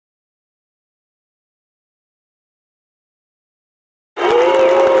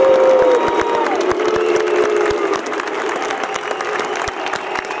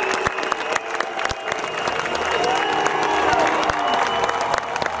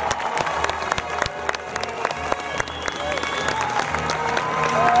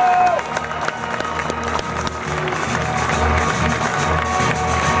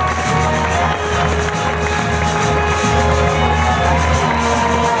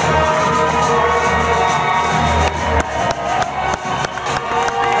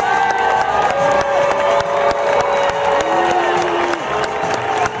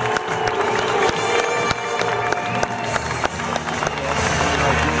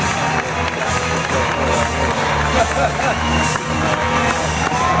Ladies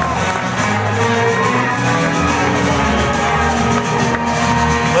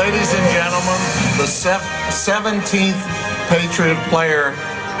and gentlemen, the 17th Patriot player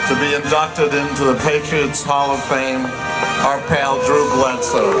to be inducted into the Patriots Hall of Fame, our pal Drew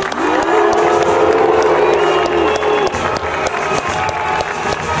Bledsoe.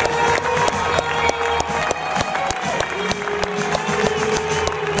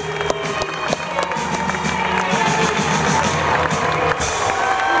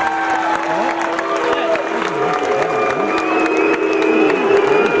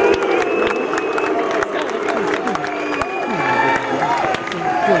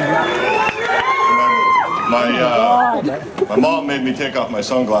 My mom made me take off my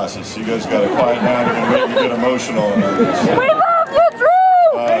sunglasses, so you guys got to quiet down and make me get emotional. We love you, Drew!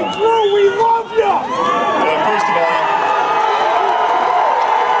 Hey, Drew, we love you! First of all,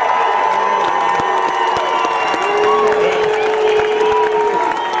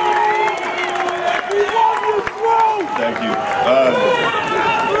 We love you, Drew! thank you.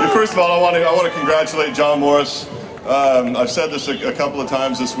 First of all, I want to congratulate John Morris. I've said this a couple of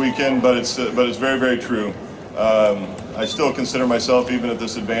times this weekend, but it's very, very true. I still consider myself, even at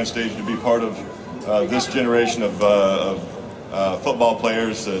this advanced age, to be part of this generation of football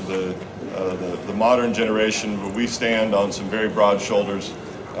players, the modern generation, where we stand on some very broad shoulders.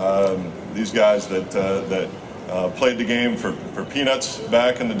 These guys that played the game for peanuts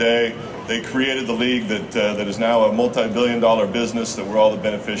back in the day, they created the league that is now a multi-billion-dollar business that we're all the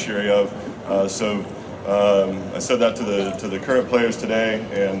beneficiary of. I said that to the current players today,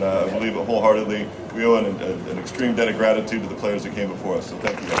 and I believe it wholeheartedly. We owe an extreme debt of gratitude to the players that came before us, so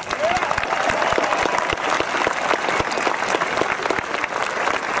thank you guys.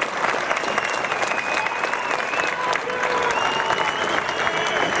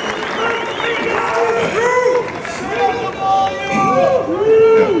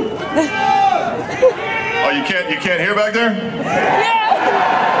 Oh, you can't hear back there?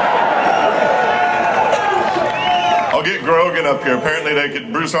 I'll get Grogan up here. Apparently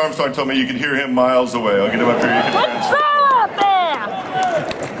Bruce Armstrong told me you could hear him miles away. I'll get him up here. You can transfer.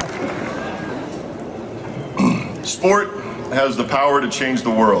 Sport has the power to change the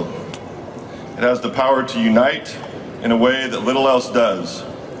world. It has the power to unite in a way that little else does.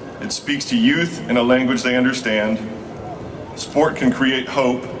 It speaks to youth in a language they understand. Sport can create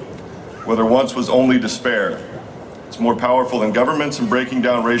hope where there once was only despair. It's more powerful than governments in breaking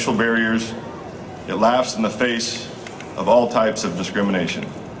down racial barriers. It laughs in the face of all types of discrimination.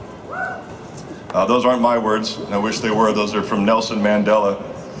 Those aren't my words, and I wish they were. Those are from Nelson Mandela.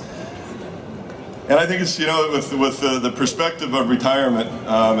 And I think it's, you know, with the perspective of retirement,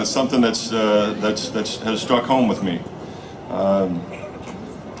 it's something that has struck home with me.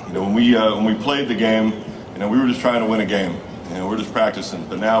 You know, when we played the game, you know, we were just trying to win a game. You know, we're just practicing.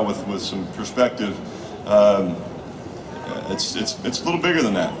 But now with some perspective, it's a little bigger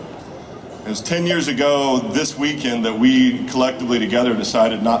than that. It was 10 years ago this weekend that we collectively together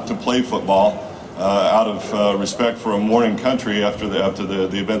decided not to play football out of respect for a mourning country after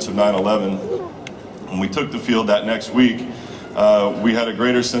the events of 9/11. When we took the field that next week, we had a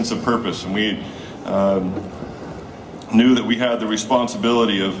greater sense of purpose, and we knew that we had the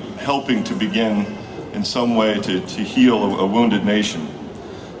responsibility of helping to begin in some way to heal a wounded nation.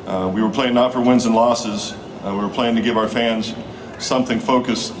 We were playing not for wins and losses. We were playing to give our fans something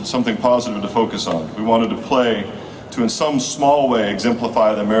positive to focus on. We wanted to play to, in some small way,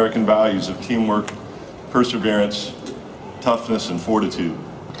 exemplify the American values of teamwork, perseverance, toughness, and fortitude.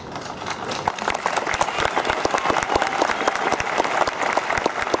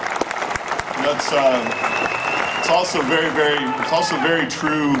 And that's it's also very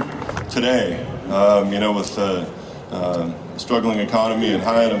true today. You know, with struggling economy and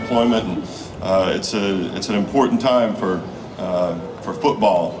high unemployment, and it's an important time for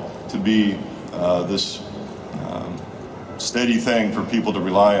football to be this steady thing for people to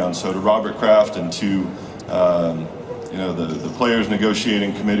rely on. So to Robert Kraft and to you know, the players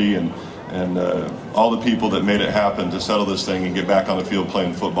negotiating committee and all the people that made it happen to settle this thing and get back on the field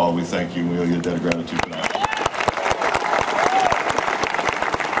playing football, we thank you, and we owe you a debt of gratitude for that.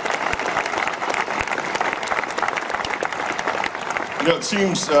 You know, it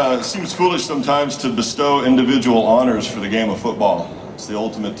seems foolish sometimes to bestow individual honors for the game of football. It's the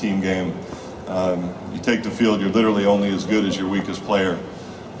ultimate team game. You take the field, you're literally only as good as your weakest player.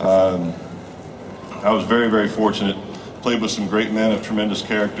 I was very, very fortunate. Played with some great men of tremendous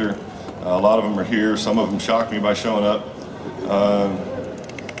character. A lot of them are here. Some of them shocked me by showing up.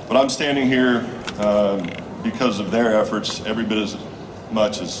 But I'm standing here because of their efforts every bit as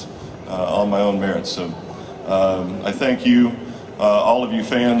much as on my own merits. So I thank you, all of you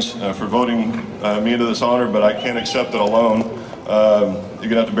fans, for voting me into this honor, but I can't accept it alone. You're going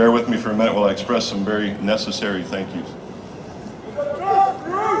to have to bear with me for a minute while I express some very necessary thank yous.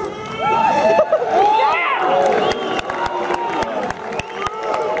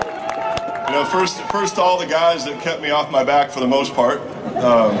 You know, first to all the guys that kept me off my back for the most part.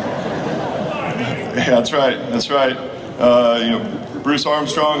 Yeah, that's right. That's right. You know, Bruce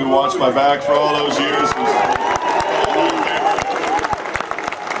Armstrong, who watched my back for all those years.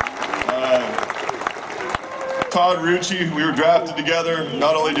 Todd Rucci, we were drafted together.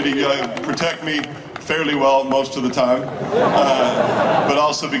 Not only did he protect me fairly well most of the time, but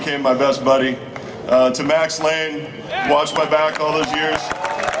also became my best buddy. To Max Lane, watched my back all those years.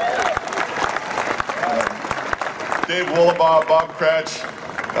 Dave Woolabaugh, Bob Cratch,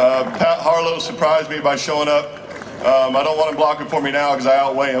 Pat Harlow surprised me by showing up. I don't want him blocking for me now because I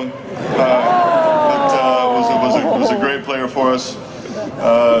outweigh him. But was a great player for us.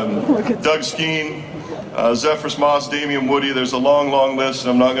 Doug Skeen, Zephyrus Moss, Damian Woody. There's a long list,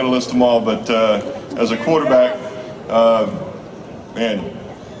 and I'm not going to list them all. But as a quarterback, man,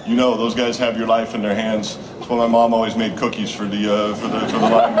 you know those guys have your life in their hands. That's why my mom always made cookies for the linemen and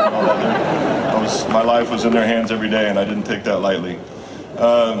all that. My life was in their hands every day, and I didn't take that lightly.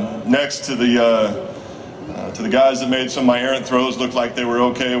 Next to the guys that made some of my errant throws look like they were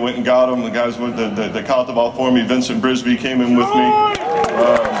okay, went and got them. The guys that caught the ball for me, Vincent Brisby came in with me.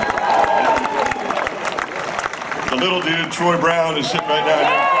 The little dude, Troy Brown, is sitting right down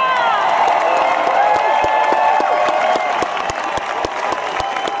here.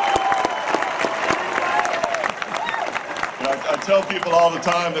 I tell people all the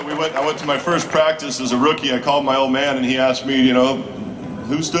time that I went to my first practice as a rookie. I called my old man and he asked me, you know,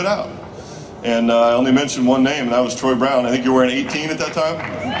 who stood out? And I only mentioned one name, and that was Troy Brown. I think you were wearing 18 at that time?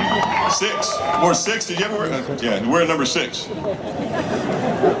 6. You wore 6? Did you ever wear? Yeah, you were wearing number 6.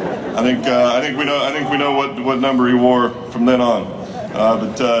 I think we know what number he wore from then on.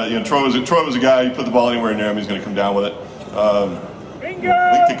 You know, Troy was a guy. You put the ball anywhere near him, he's going to come down with it. I think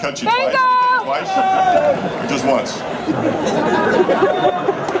they cut you twice. Just once.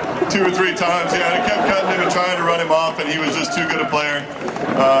 2 or 3 times. Yeah, they kept cutting him and trying to run him off, and he was just too good a player.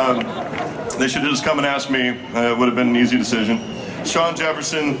 They should have just come and asked me. It would have been an easy decision. Sean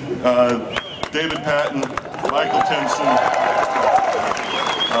Jefferson, David Patton, Michael Timpson.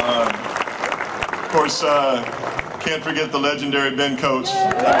 Of course, can't forget the legendary Ben Coates.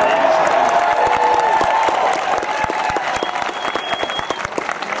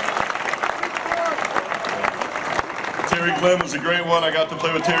 Terry Glenn was a great one. I got to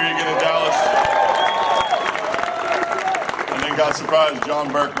play with Terry again in Dallas. And then got surprised.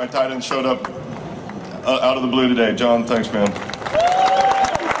 John Burke, my tight end, showed up out of the blue today. John, thanks, man.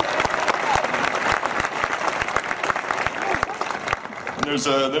 And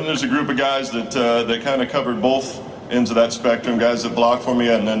then there's a group of guys that kind of covered both ends of that spectrum. Guys that blocked for me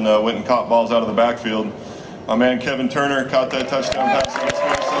and then went and caught balls out of the backfield. My man Kevin Turner caught that touchdown pass against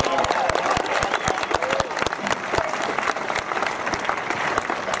Minnesota.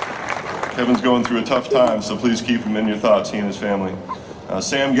 Kevin's going through a tough time, so please keep him in your thoughts, he and his family.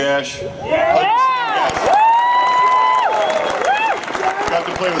 Sam Gash. Got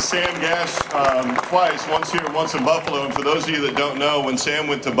to play with Sam Gash twice, once here, once in Buffalo. And for those of you that don't know, when Sam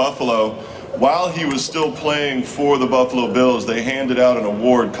went to Buffalo, while he was still playing for the Buffalo Bills, they handed out an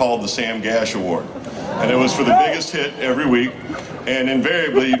award called the Sam Gash Award. And it was for the biggest hit every week. And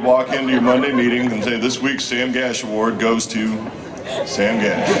invariably, you'd walk into your Monday meeting and say, this week's Sam Gash Award goes to Sam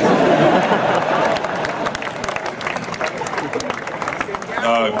Gash.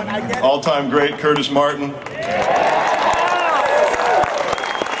 All-time great Curtis Martin.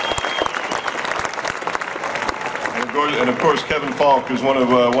 And of course Kevin Falk, who's one of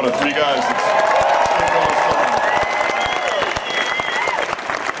 3 guys that's still going strong.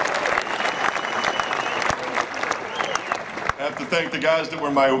 I have to thank the guys that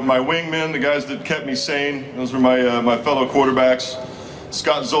were my wingmen, the guys that kept me sane. Those were my fellow quarterbacks.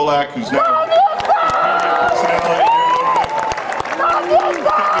 Scott Zolak, who's now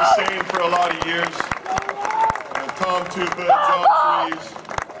kept me sane for a lot of years. Tom Tupa, John Freeze.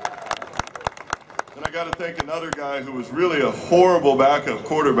 And I got to thank another guy who was really a horrible backup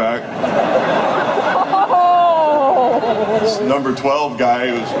quarterback. This number 12 guy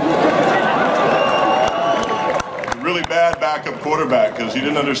who was a really bad backup quarterback because he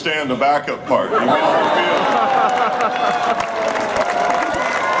didn't understand the backup part. He went on the field.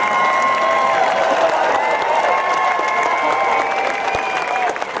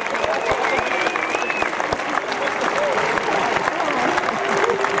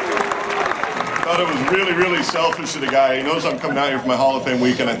 thought it was really, really selfish of the guy. He knows I'm coming out here for my Hall of Fame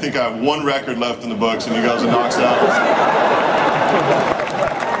weekend. I think I have one record left in the books, and he goes and knocks it out.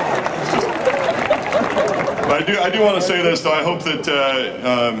 But I do want to say this, though. I hope that,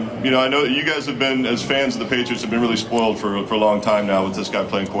 you know, I know that you guys have been, as fans of the Patriots, have been really spoiled for a long time now with this guy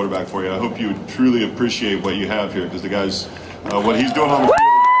playing quarterback for you. I hope you truly appreciate what you have here, because the guy's, what he's doing on the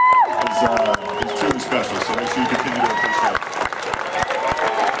field is truly special. So make sure you continue to appreciate it.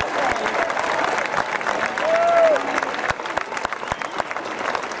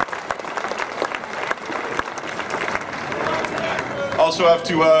 Also have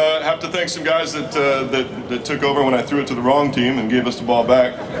to thank some guys that took over when I threw it to the wrong team and gave us the ball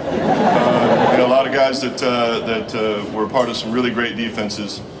back. You know, a lot of guys that were part of some really great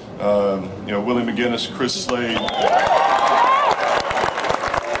defenses. You know, Willie McGinnis, Chris Slade,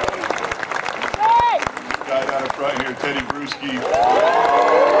 guy down in front here, Teddy Bruschi.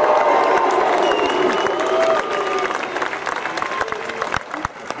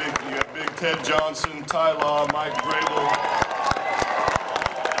 You got Big Ted Johnson, Ty Law, Mike Grable.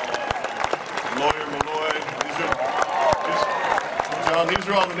 John, these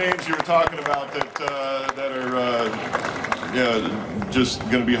are all the names you were talking about that are yeah, just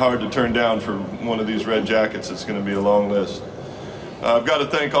going to be hard to turn down for one of these red jackets. It's going to be a long list. I've got to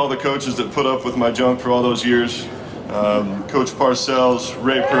thank all the coaches that put up with my junk for all those years. Coach Parcells,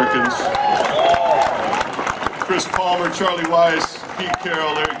 Ray Perkins, Chris Palmer, Charlie Weiss, Pete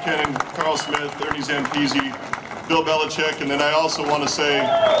Carroll, Eric Kennan, Carl Smith, Ernie Zampese, Bill Belichick, and then I also want to say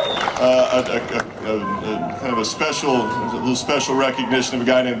kind of a little special recognition of a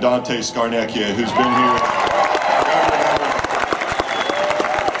guy named Dante Scarnecchia, who's been here.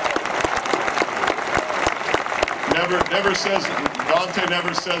 Dante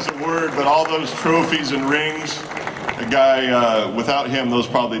never says a word, but all those trophies and rings, a guy, without him, those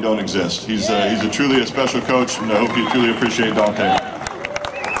probably don't exist. He's truly a special coach, and I hope you truly appreciate Dante.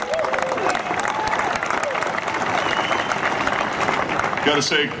 Got to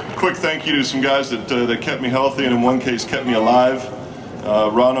say a quick thank you to some guys that kept me healthy, and in one case kept me alive.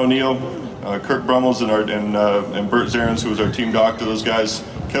 Ron O'Neill, Kirk Brummels, and Bert Zarens, who was our team doctor. Those guys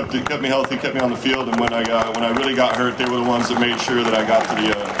kept me healthy, kept me on the field, and when I really got hurt, they were the ones that made sure that I got to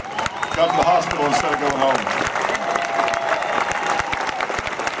the hospital instead of going home.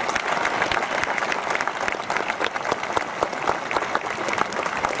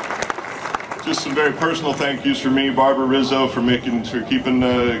 Just some very personal thank yous for me, Barbara Rizzo, for keeping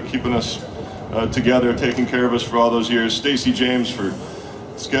us together, taking care of us for all those years. Stacy James for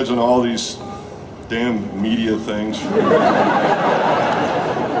scheduling all these damn media things.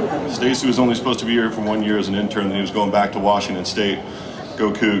 Stacy was only supposed to be here for 1 year as an intern, and he was going back to Washington State.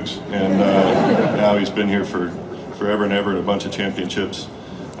 Go Cougs! And now he's been here for forever and ever, and a bunch of championships.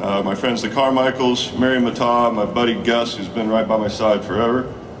 My friends, the Carmichaels, Mary Mata, my buddy Gus, who's been right by my side forever.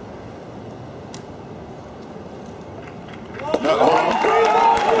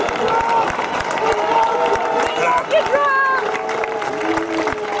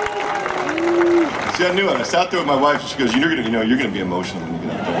 See, I knew it. I sat there with my wife, and she goes, "You're gonna be emotional when you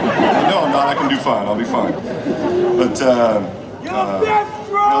get up there." No, I'm not. I can do fine. I'll be fine. But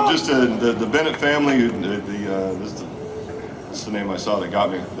just the Bennett family. That's the name I saw that got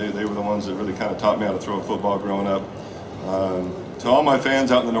me. They were the ones that really kind of taught me how to throw a football growing up. To all my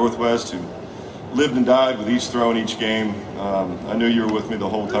fans out in the Northwest who lived and died with each throw in each game, I knew you were with me the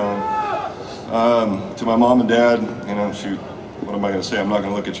whole time. To my mom and dad, shoot. What am I going to say? I'm not going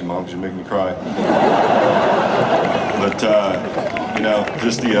to look at you, Mom, because you make me cry. But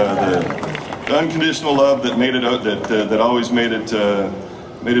just the unconditional love that made it that always made it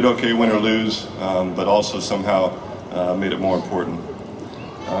okay, win or lose, but also somehow made it more important.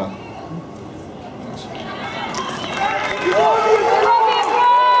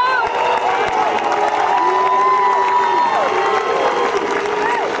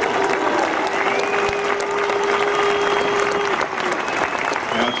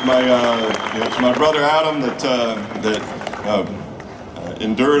 To my brother Adam that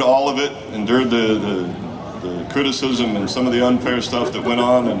endured all of it, endured the criticism and some of the unfair stuff that went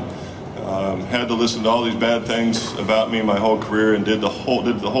on, and had to listen to all these bad things about me my whole career, and did the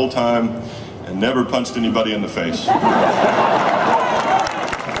whole time, and never punched anybody in the face. I'm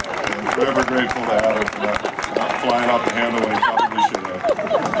forever grateful to Adam for not flying off the handle when he probably should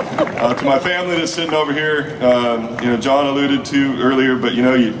have. To my family that's sitting over here, John alluded to earlier, but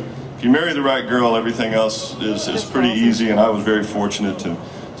if you marry the right girl, everything else is pretty easy, and I was very fortunate to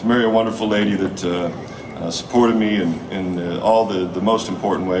marry a wonderful lady that supported me in all the most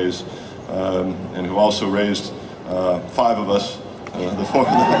important ways, and who also raised 5 of us, the 4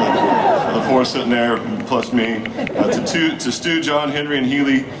 four sitting there, plus me. To Stu, John, Henry, and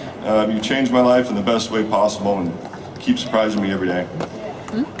Healy, you changed my life in the best way possible and keep surprising me every day.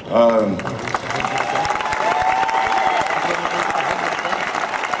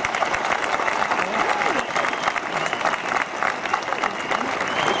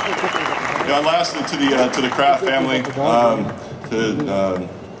 And lastly, to the Kraft family,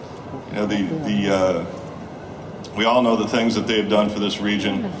 we all know the things that they have done for this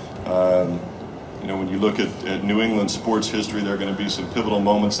region. When you look at New England sports history, there are going to be some pivotal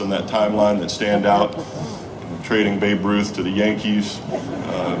moments in that timeline that stand out. Trading Babe Ruth to the Yankees,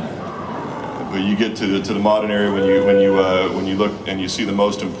 but you get to the modern era when you look and you see the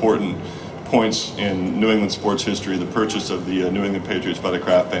most important points in New England sports history. The purchase of the New England Patriots by the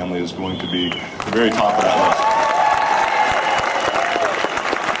Kraft family is going to be the very top of that list.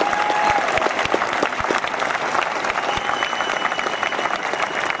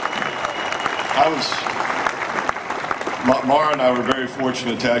 Mara and I were very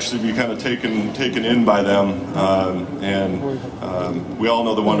fortunate to actually be kind of taken in by them, and we all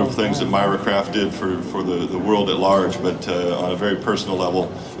know the wonderful things that Myra Kraft did for the world at large, but on a very personal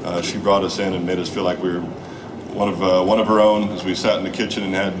level, she brought us in and made us feel like we were one of her own as we sat in the kitchen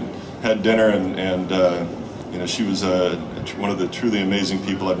and had dinner, and she was one of the truly amazing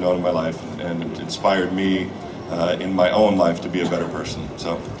people I've known in my life, and it inspired me in my own life to be a better person.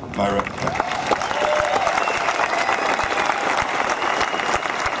 So, Myra.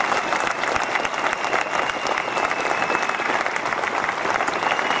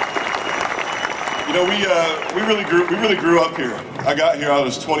 We really grew up here. I got here, I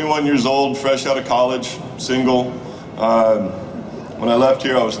was 21 years old, fresh out of college, single. When I left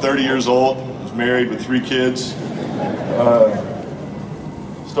here, I was 30 years old, I was married with 3 kids.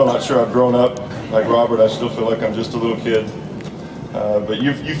 Still not sure I've grown up like Robert. I still feel like I'm just a little kid. But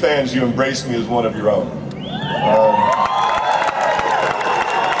you fans, you embrace me as one of your own.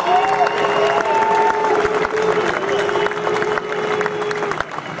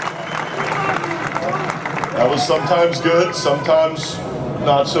 That was sometimes good, sometimes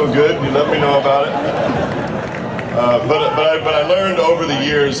not so good. You let me know about it. But I learned over the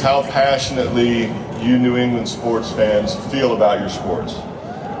years how passionately you New England sports fans feel about your sports.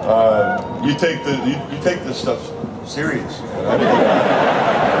 You take this stuff serious. I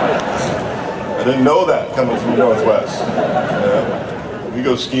didn't know that coming from the Northwest. We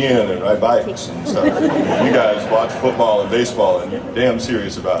go skiing and ride bikes and stuff. You guys watch football and baseball and you're damn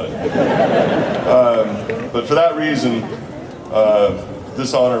serious about it. But for that reason,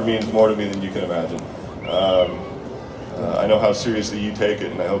 this honor means more to me than you can imagine. I know how seriously you take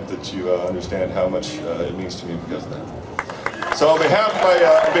it, and I hope that you understand how much it means to me because of that. So on behalf of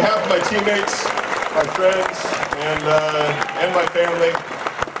my teammates, my friends, and my family,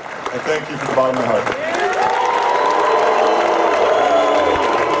 I thank you from the bottom of my heart.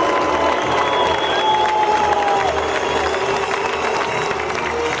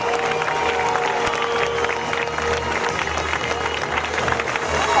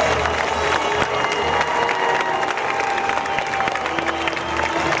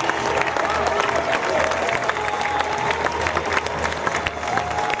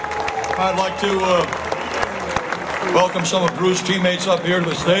 I'd like to welcome some of Drew's teammates up here to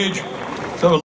the stage.